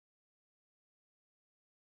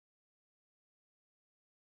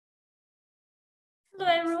Hello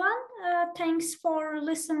everyone, thanks for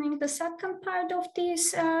listening the second part of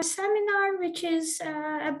this seminar, which is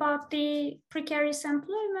about the precarious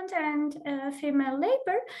employment and female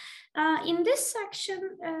labor. In this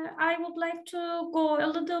section, I would like to go a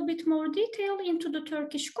little bit more detail into the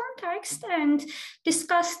Turkish context and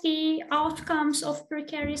discuss the outcomes of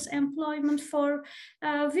precarious employment for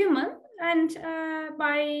women, and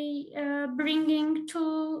by bringing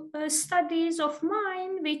two studies of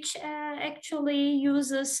mine, which actually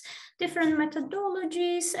uses different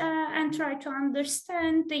methodologies and try to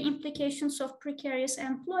understand the implications of precarious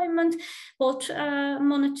employment, both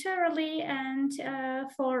monetarily and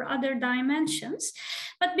for other dimensions.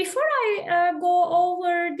 But before I go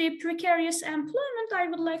over the precarious employment, I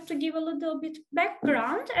would like to give a little bit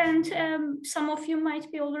background, and some of you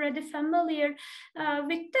might be already familiar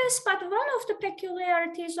with this, but one of the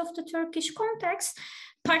peculiarities of the Turkish context,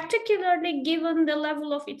 particularly given the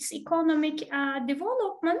level of its economic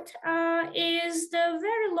development, is the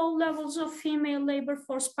very low levels of female labor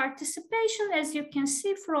force participation, as you can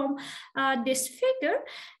see from this figure.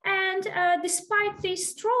 And despite the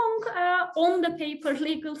strong on-the-paper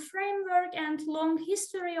legal framework and long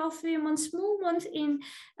history of women's movement in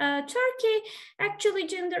Turkey, actually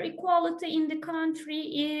gender equality in the country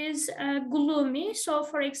is gloomy. So,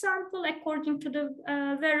 for example, according to the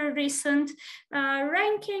very recent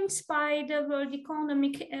rankings by the World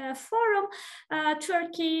Economic Forum,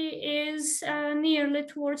 Turkey is nearly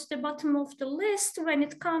towards the bottom of the list when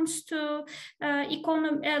it comes to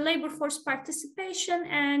labor force participation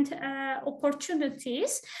and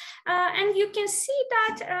opportunities. And you can see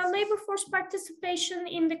that labor force participation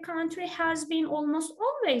in the country has been almost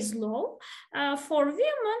always low for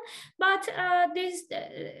women, but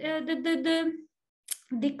the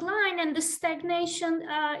decline and the stagnation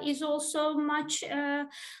is also much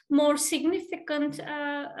more significant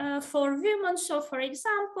for women. So, for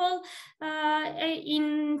example,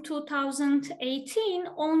 in 2018,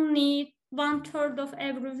 only 1/3 of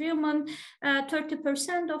every woman,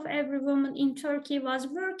 30% of every woman in Turkey was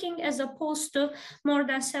working, as opposed to more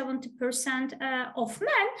than 70% of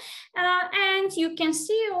men. And you can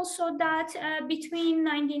see also that between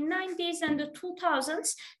 1990s and the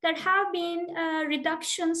 2000s, there have been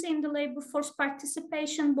reductions in the labor force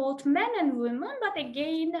participation, both men and women. But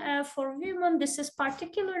again, for women, this is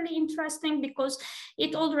particularly interesting because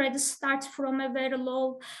it already starts from a very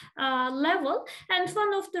low level. And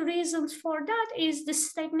one of the reasons for that is the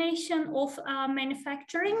stagnation of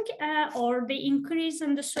manufacturing or the increase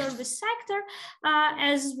in the service sector,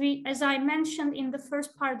 as I mentioned in the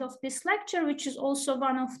first part of this lecture, which is also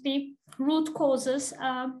one of the root causes,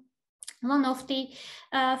 one of the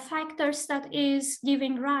factors that is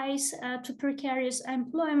giving rise to precarious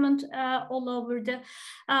employment all over the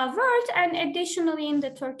world. And additionally, in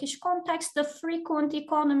the Turkish context, the frequent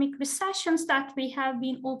economic recessions that we have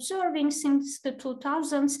been observing since the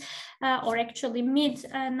 2000s, or actually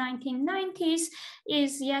mid-1990s,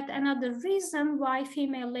 is yet another reason why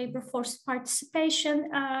female labor force participation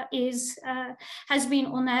has been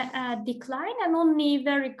on a decline and only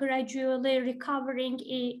very gradually recovering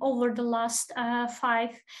over the last 5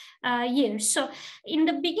 years. So in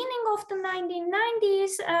the beginning of the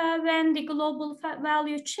 1990s, when the global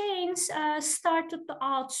value chains started to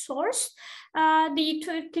outsource, the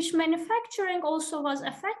Turkish manufacturing also was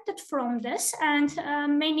affected from this, and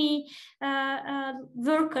many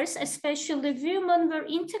workers, especially women, were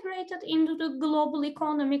integrated into the global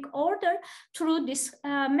economic order through this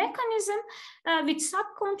mechanism with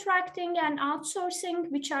subcontracting and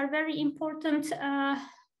outsourcing, which are very important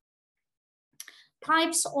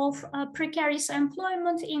types of precarious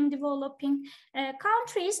employment in developing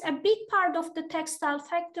countries. A big part of the textile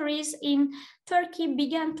factories in Turkey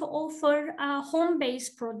began to offer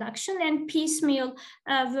home-based production and piecemeal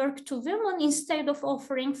work to women instead of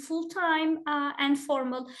offering full-time and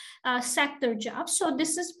formal sector jobs. So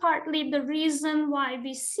this is partly the reason why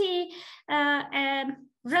we see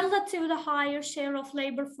relatively higher share of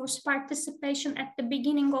labor force participation at the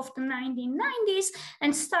beginning of the 1990s,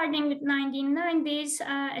 and starting with 1990s,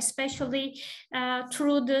 especially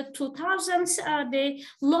through the 2000s, the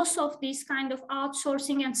loss of this kind of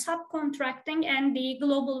outsourcing and subcontracting and the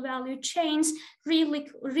global value chains really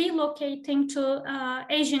relocating to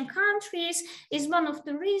Asian countries is one of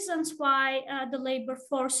the reasons why the labor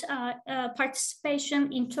force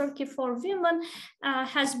participation in Turkey for women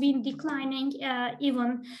has been declining even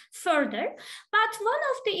on further. But one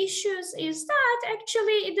of the issues is that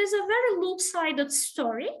actually it is a very lopsided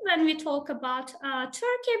story when we talk about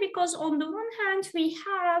Turkey, because on the one hand, we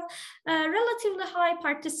have relatively high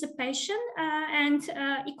participation and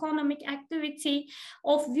economic activity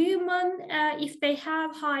of women if they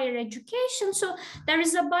have higher education. So there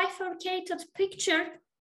is a bifurcated picture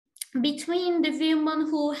between the women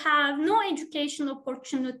who have no education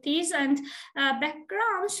opportunities and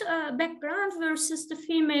background versus the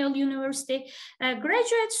female university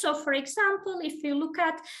graduates. So for example, if you look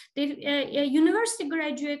at the university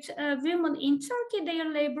graduate women in Turkey, their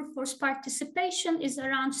labor force participation is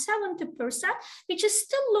around 70%, which is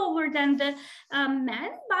still lower than the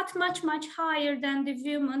men, but much, much higher than the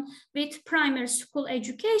women with primary school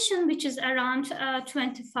education, which is around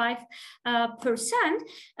 25%.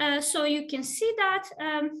 So you can see that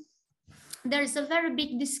there is a very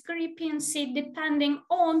big discrepancy depending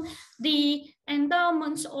on the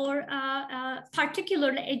endowments or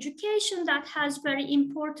particularly education that has very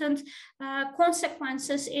important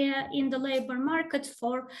consequences in the labor market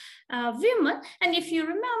for women. And if you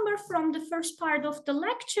remember from the first part of the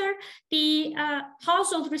lecture, the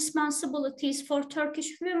household responsibilities for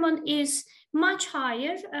Turkish women is much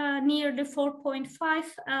higher, nearly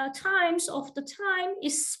 4.5 times of the time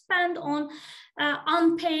is spent on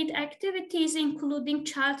unpaid activities, including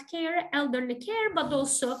childcare, elderly care, but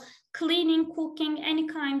also cleaning, cooking, any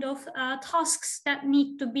kind of tasks that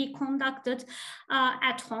need to be conducted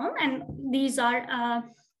at home. And these are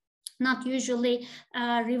not usually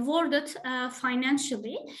rewarded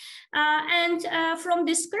financially. From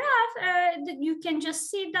this graph, you can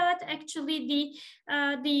just see that actually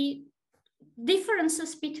the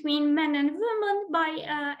differences between men and women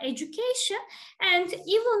by education. And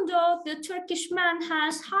even though the Turkish man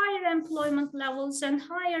has higher employment levels and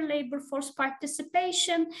higher labor force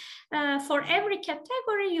participation for every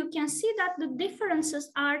category, you can see that the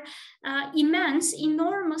differences are immense,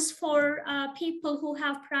 enormous for people who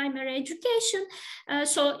have primary education.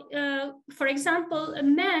 For example,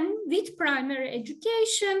 men with primary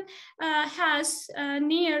education has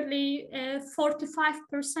nearly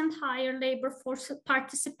 45% higher labor force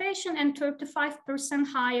participation and 35%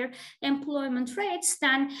 higher employment rates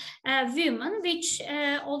than women, which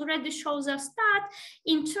already shows us that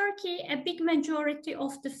in Turkey, a big majority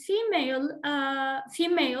of the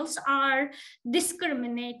females are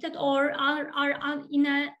discriminated or are in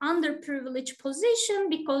an underprivileged position,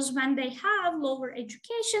 because when they have lower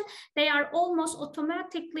education, they are almost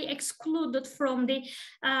automatically excluded from the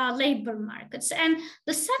labor markets. And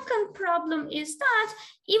the second problem is that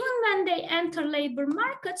even when they enter labor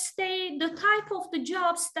markets, the type of the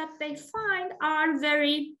jobs that they find are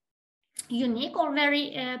very unique or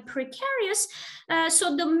very precarious.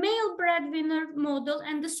 So the male breadwinner model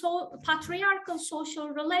and the patriarchal social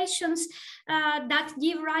relations that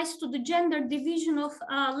give rise to the gender division of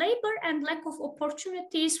labor and lack of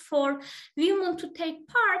opportunities for women to take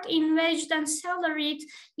part in waged and salaried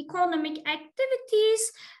economic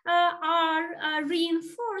activities are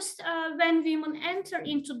reinforced when women enter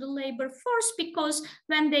into the labor force, because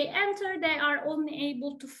when they enter, they are only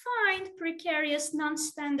able to find precarious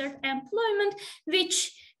non-standard employment,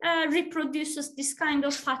 which reproduces this kind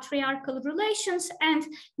of patriarchal relations and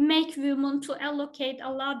make women to allocate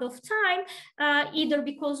a lot of time, either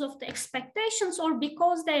because of the expectations or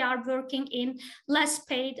because they are working in less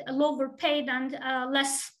paid, lower paid and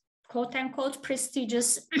less quote unquote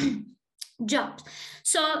prestigious jobs.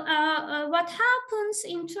 So what happens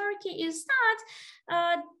in Turkey is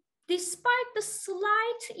that despite the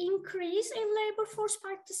slight increase in labor force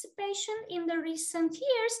participation in the recent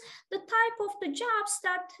years, the type of the jobs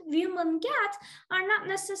that women get are not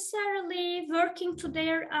necessarily working to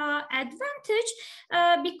their advantage,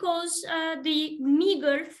 because the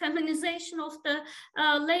meager feminization of the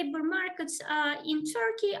labor markets in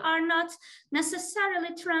Turkey are not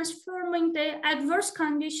necessarily transforming the adverse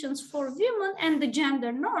conditions for women and the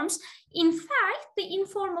gender norms. In fact, the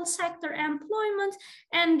informal sector employment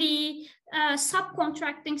and the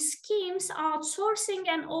subcontracting schemes, outsourcing,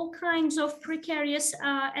 and all kinds of precarious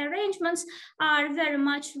arrangements are very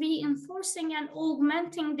much reinforcing and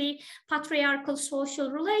augmenting the patriarchal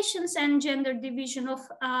social relations and gender division of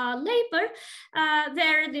labor,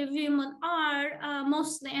 where the women are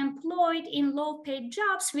mostly employed in low-paid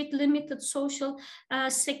jobs with limited social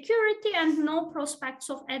security and no prospects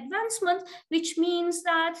of advancement, which means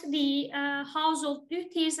that the household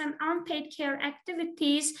duties and unpaid care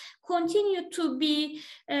activities continue continue to be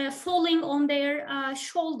falling on their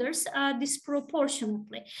shoulders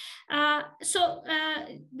disproportionately. So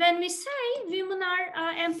when we say women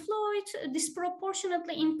are employed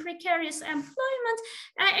disproportionately in precarious employment,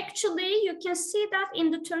 actually you can see that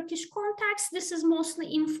in the Turkish context, this is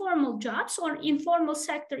mostly informal jobs or informal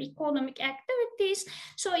sector economic activities.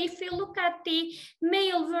 So if you look at the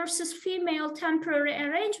male versus female temporary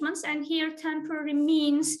arrangements, and here temporary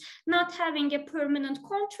means not having a permanent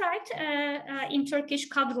contract in Turkish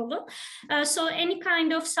kadrolu. So any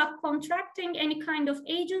kind of subcontracting, any kind of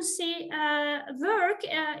agency work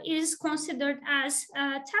is considered as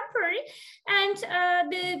temporary, and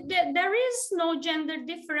there is no gender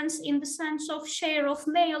difference in the sense of share of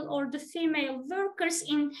male or the female workers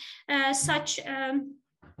in such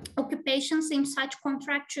occupations, in such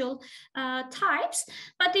contractual types.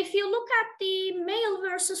 But if you look at the male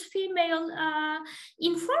versus female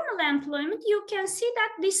informal employment, you can see that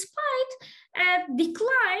despite a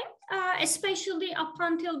decline, especially up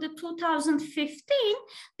until the 2015,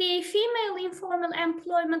 the female informal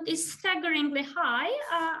employment is staggeringly high.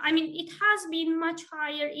 I mean, it has been much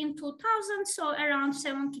higher in 2000, so around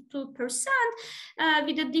 72%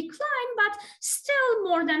 with a decline, but still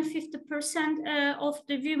more than 50% of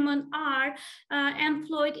the women are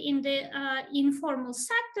employed in the informal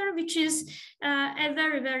sector, which is a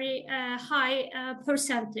very, very high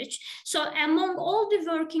percentage. So among all the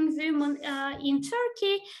working women in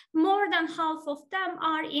Turkey, more than half of them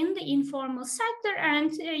are in the informal sector,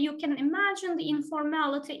 and you can imagine the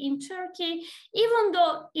informality in Turkey, even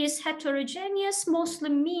though it's heterogeneous, mostly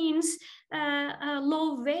means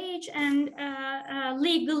low wage and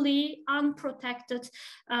legally unprotected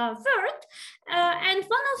work. And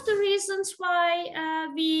one of the reasons why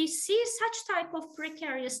we see such type of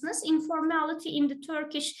precariousness, informality in the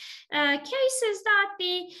Turkish case is that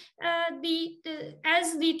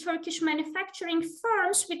as the Turkish manufacturing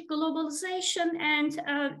firms with globalization and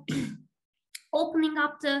opening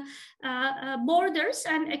up the borders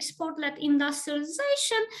and export-led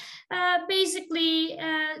industrialization, basically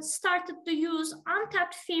started to use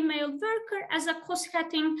untapped female worker as a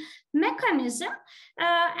cost-cutting mechanism,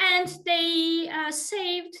 and they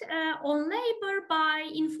saved on labor by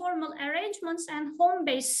informal arrangements and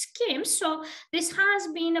home-based schemes. So this has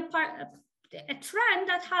been a trend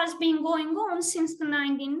that has been going on since the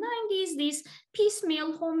 1990s, these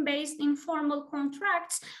piecemeal home-based informal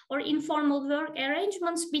contracts or informal work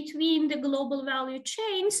arrangements between the global value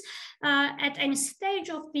chains at any stage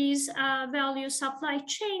of these value supply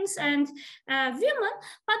chains and women,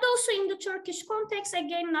 but also in the Turkish context,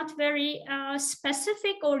 again, not very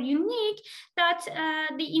specific or unique, that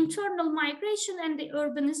the internal migration and the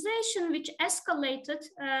urbanization, which escalated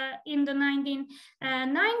in the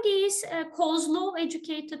 1990s, caused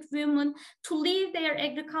low-educated women to leave their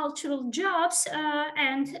agricultural jobs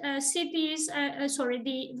and cities,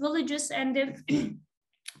 the villages and the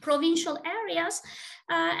provincial areas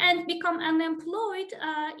and become unemployed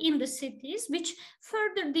in the cities, which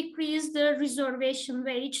further decrease the reservation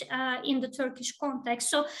wage in the Turkish context.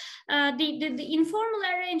 So the informal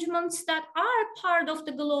arrangements that are part of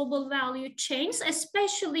the global value chains,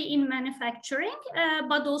 especially in manufacturing,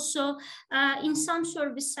 but also in some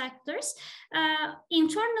service sectors,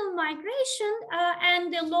 internal migration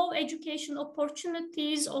and the low education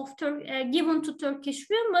opportunities of given to Turkish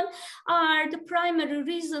women are the primary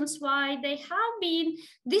reasons why they have been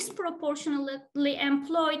disproportionately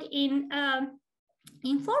employed in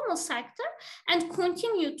informal sector and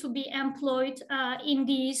continue to be employed in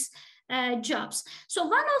these jobs. So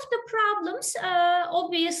one of the problems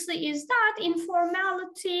obviously is that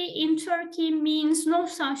informality in Turkey means no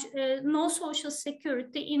social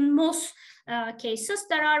security in most cases.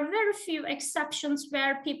 There are very few exceptions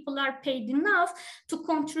where people are paid enough to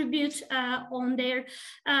contribute on their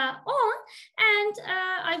own. And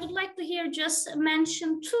I would like to here just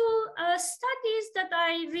mention two studies that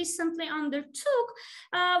I recently undertook.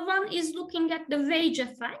 One is looking at the wage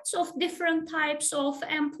effects of different types of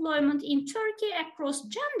employment in Turkey across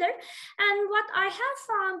gender. And what I have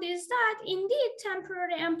found is that indeed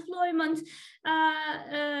temporary employment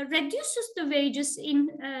reduces the wages in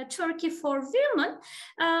Turkey for women,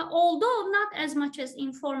 although not as much as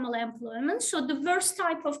informal employment. So the worst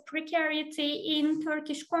type of precarity in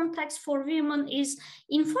Turkish context for women is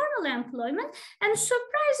informal employment. And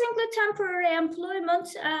surprisingly, temporary employment,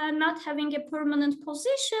 not having a permanent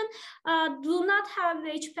position, do not have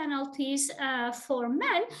wage penalties for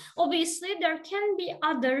men. Obviously, there can be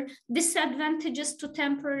other disadvantages to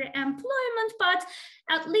temporary employment, but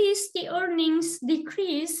at least the earnings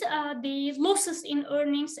decrease. The losses in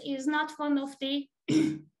earnings is not one of the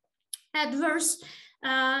adverse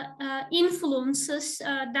influences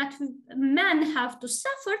that men have to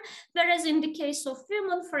suffer, whereas in the case of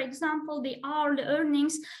women, for example, the hourly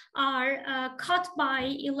earnings are cut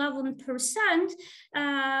by 11%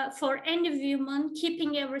 for any woman,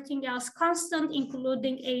 keeping everything else constant,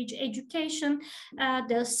 including age, education,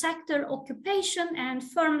 the sector, occupation, and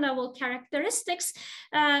firm level characteristics,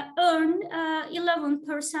 earn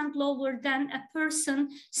 11% lower than a person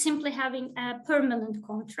simply having a permanent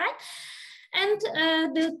contract. And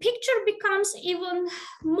the picture becomes even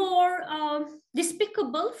more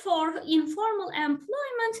despicable for informal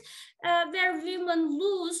employment, where women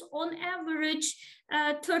lose on average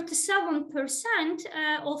 37%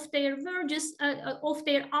 of their wages, of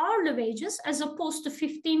their hourly wages, as opposed to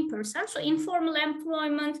 15%. So informal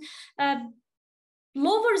employment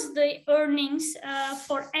lowers the earnings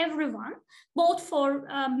for everyone, both for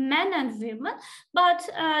men and women, but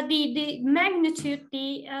the magnitude,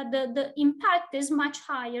 the impact is much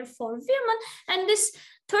higher for women, and this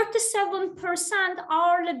 37%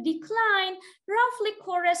 hourly decline roughly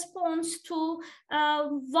corresponds to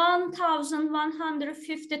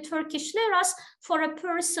 1,150 Turkish liras for a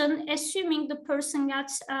person, assuming the person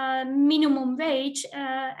gets minimum wage.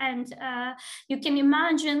 And you can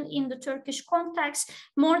imagine in the Turkish context,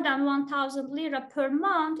 more than 1,000 lira per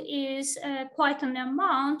month is quite an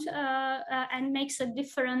amount and makes a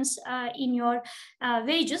difference in your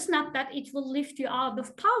wages. Not that it will lift you out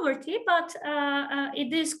of poverty, but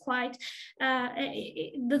it is quite,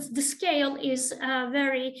 the scale is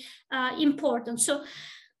very important. So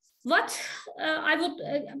what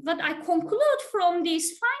I conclude from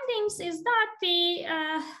these findings is that the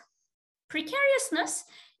precariousness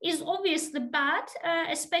is obviously bad,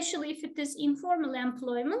 especially if it is informal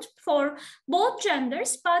employment for both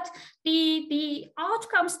genders, but the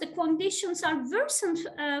outcomes, the conditions are worsened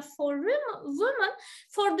for women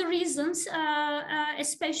for the reasons,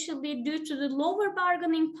 especially due to the lower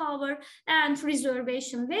bargaining power and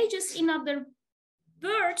reservation wages. In other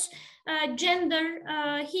words, gender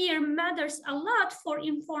here matters a lot for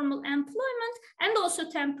informal employment and also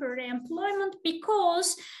temporary employment,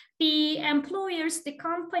 because the employers, the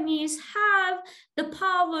companies have the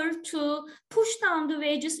power to push down the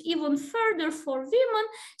wages even further for women,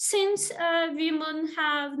 since women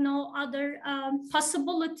have no other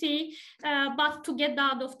possibility but to get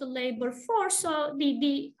out of the labor force. So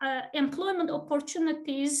the employment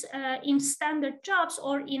opportunities in standard jobs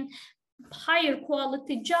or in higher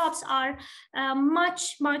quality jobs are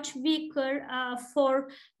much weaker for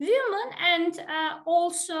women, and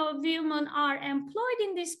also women are employed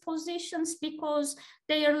in these positions because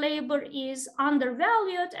their labor is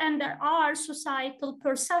undervalued, and there are societal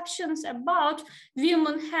perceptions about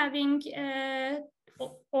women having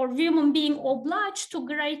or women being obliged to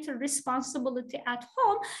greater responsibility at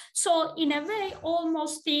home. So in a way,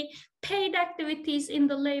 almost the paid activities in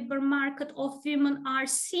the labor market of women are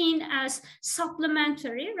seen as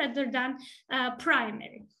supplementary rather than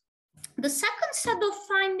primary. The second set of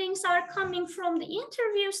findings are coming from the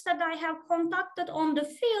interviews that I have conducted on the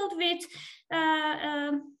field with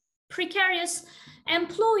precarious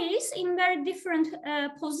employees in very different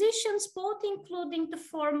positions, both including the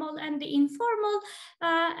formal and the informal,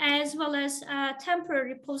 as well as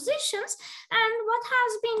temporary positions. And what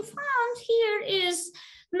has been found here is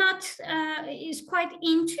is quite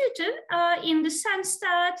intuitive in the sense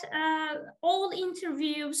that all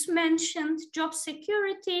interviews mentioned job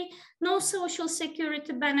security, no social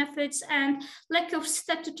security benefits, and lack of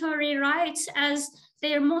statutory rights as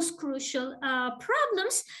their most crucial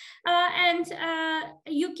problems. And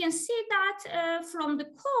you can see that from the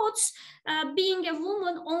quotes, being a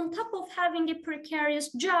woman on top of having a precarious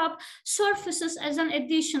job surfaces as an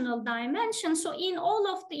additional dimension. So in all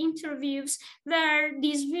of the interviews where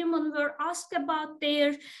these women were asked about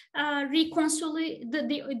their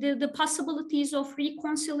the possibilities of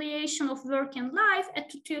reconciliation of work and life,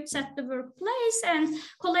 attitudes at the workplace, and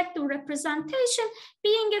collective representation,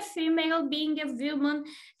 being a female, being a woman,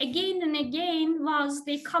 again and again was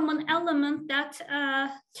the common element that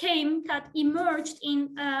emerged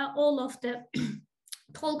in all of the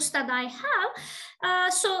talks that I have.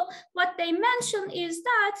 So what they mention is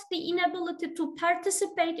that the inability to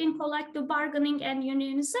participate in collective bargaining and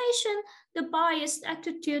unionization, the biased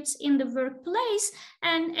attitudes in the workplace,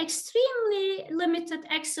 and extremely limited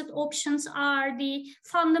exit options are the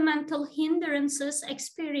fundamental hindrances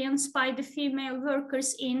experienced by the female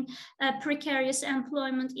workers in precarious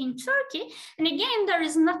employment in Turkey. And again, there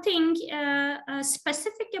is nothing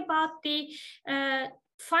specific about the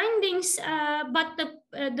findings, but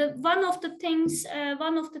one of the things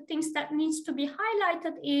that needs to be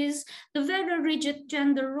highlighted is the very rigid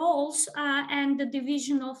gender roles and the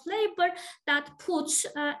division of labor that puts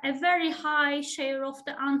a very high share of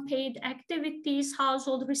the unpaid activities,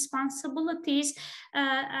 household responsibilities,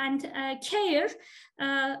 and care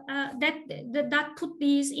that put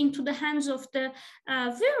these into the hands of the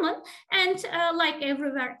women. And like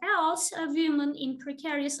everywhere else, women in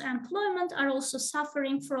precarious employment are also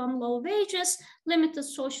suffering from low wages, limited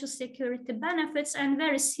social security benefits, and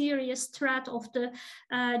very serious threat of the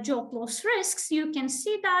job loss risks. You can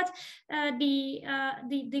see that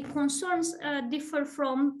the concerns differ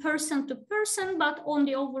from person to person, but on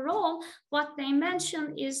the overall, what they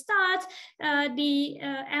mention is that the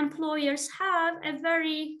employers have a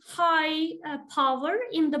very high power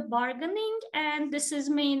in the bargaining, and this is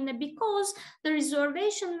mainly because the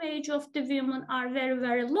reservation wage of the women are very,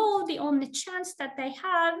 very low. The only chance that they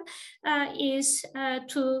have is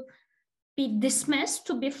to be dismissed,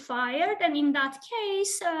 to be fired, and in that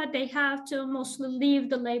case, they have to mostly leave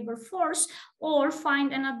the labor force or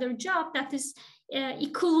find another job that is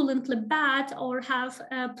equivalently bad or have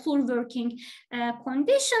poor working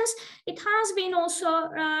conditions. It has been also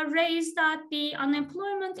raised that the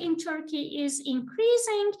unemployment in Turkey is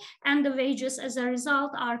increasing and the wages as a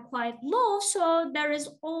result are quite low. So there is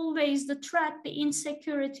always the threat, the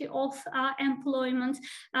insecurity of employment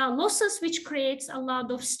losses, which creates a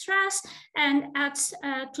lot of stress and adds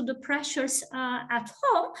to the pressures at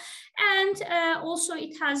home. And also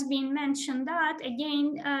it has been mentioned that,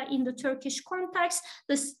 again, in the Turkish context,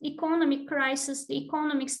 this economic crisis, the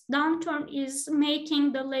economic downturn is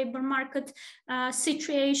making the labor market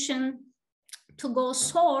situation to go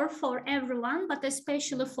sore for everyone, but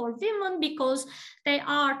especially for women, because they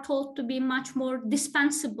are told to be much more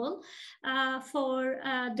dispensable for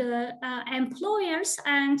the employers,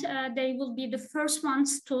 and they will be the first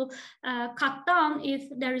ones to cut down if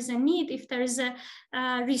there is a need, if there is a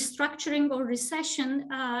restructuring or recession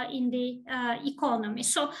in the economy.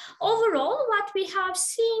 So overall, what we have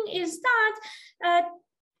seen is that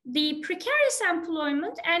the precarious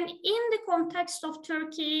employment, and in the context of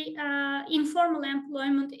Turkey, informal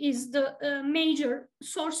employment is the major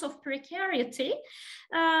source of precarity,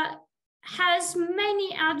 has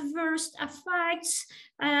many adverse effects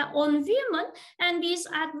on women, and these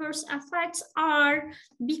adverse effects are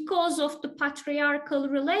because of the patriarchal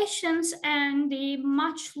relations and the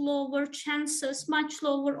much lower chances, much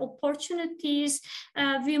lower opportunities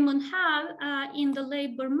women have in the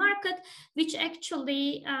labor market, which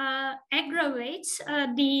actually aggravates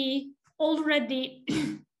the already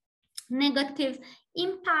negative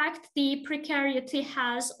impact the precarity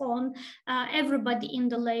has on everybody in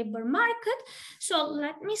the labor market. So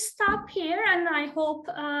let me stop here, and I hope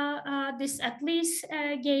this at least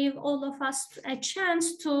gave all of us a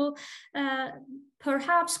chance to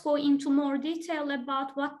perhaps go into more detail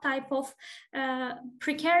about what type of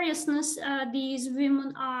precariousness these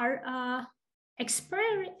women are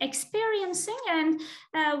experiencing and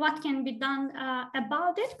what can be done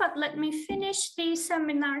about it. But let me finish the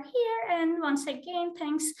seminar here, and once again,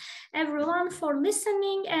 thanks everyone for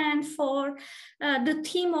listening and for the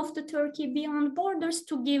team of the Turkey Beyond Borders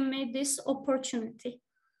to give me this opportunity.